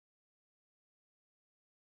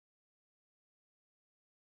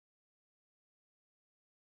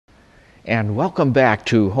And welcome back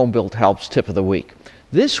to Home Built Help's Tip of the Week.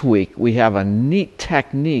 This week we have a neat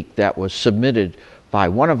technique that was submitted by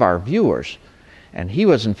one of our viewers, and he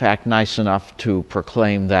was in fact nice enough to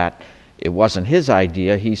proclaim that it wasn't his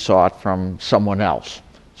idea, he saw it from someone else.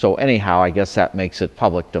 So anyhow, I guess that makes it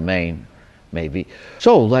public domain, maybe.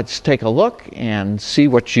 So let's take a look and see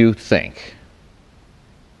what you think.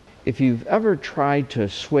 If you've ever tried to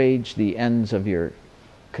swage the ends of your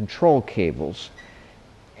control cables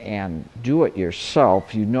and do it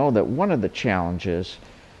yourself, you know that one of the challenges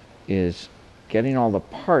is getting all the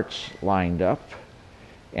parts lined up.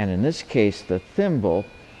 And in this case, the thimble,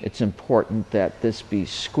 it's important that this be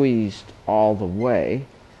squeezed all the way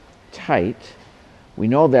tight. We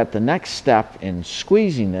know that the next step in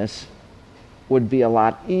squeezing this would be a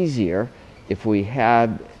lot easier if we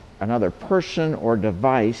had another person or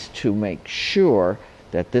device to make sure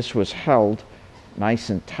that this was held nice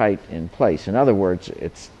and tight in place. In other words,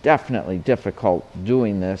 it's definitely difficult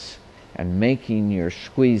doing this and making your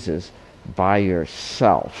squeezes by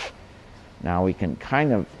yourself. Now we can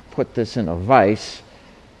kind of put this in a vise,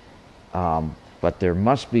 but there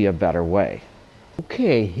must be a better way.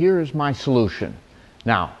 Okay, here's my solution.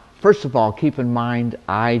 Now, first of all, keep in mind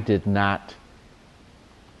I did not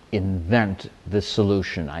invent this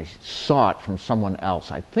solution. I saw it from someone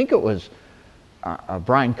else. I think it was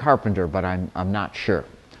Brian Carpenter, but I'm not sure.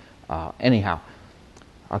 Anyhow,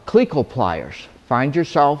 a Cleco pliers. Find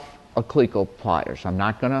yourself a Cleco pliers. I'm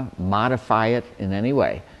not going to modify it in any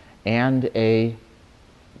way. And a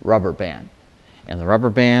rubber band. And the rubber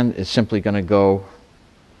band is simply going to go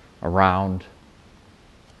around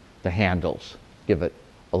the handles. Give it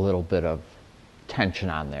a little bit of tension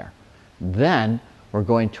on there. Then we're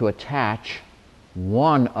going to attach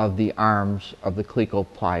one of the arms of the Cleco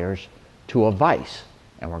pliers to a vise,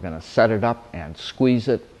 and we're going to set it up and squeeze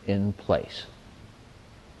it in place.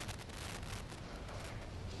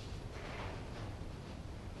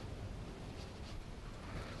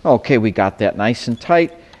 Okay, we got that nice and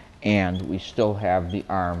tight, and we still have the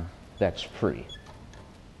arm that's free.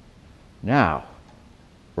 Now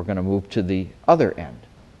we're going to move to the other end.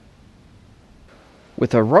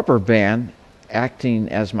 With a rubber band acting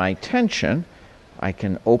as my tension, I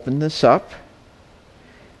can open this up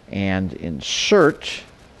and insert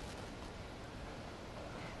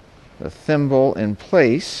the thimble in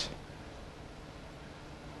place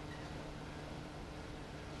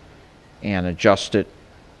and adjust it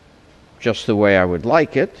just the way I would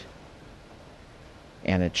like it.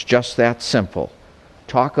 And it's just that simple.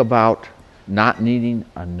 Talk about not needing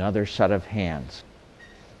another set of hands.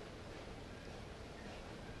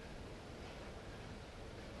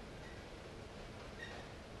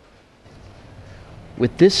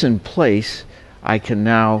 With this in place, I can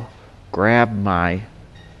now grab my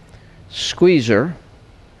squeezer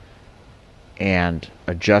and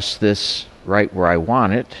adjust this right where I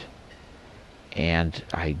want it, and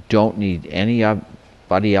I don't need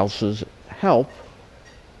anybody else's help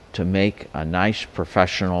to make a nice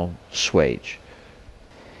professional swage.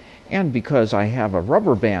 And because I have a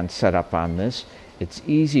rubber band set up on this, it's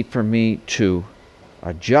easy for me to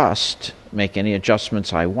make any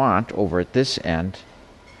adjustments I want over at this end.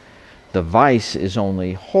 The vise is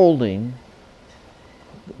only holding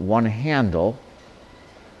one handle,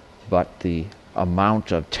 but the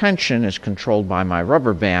amount of tension is controlled by my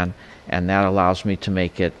rubber band, and that allows me to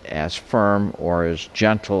make it as firm or as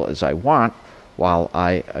gentle as I want while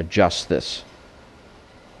I adjust this.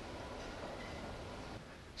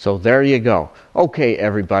 So there you go. Okay,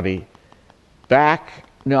 everybody,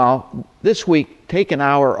 this week, take an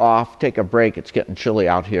hour off, take a break. It's getting chilly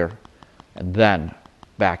out here, and then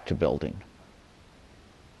back to building.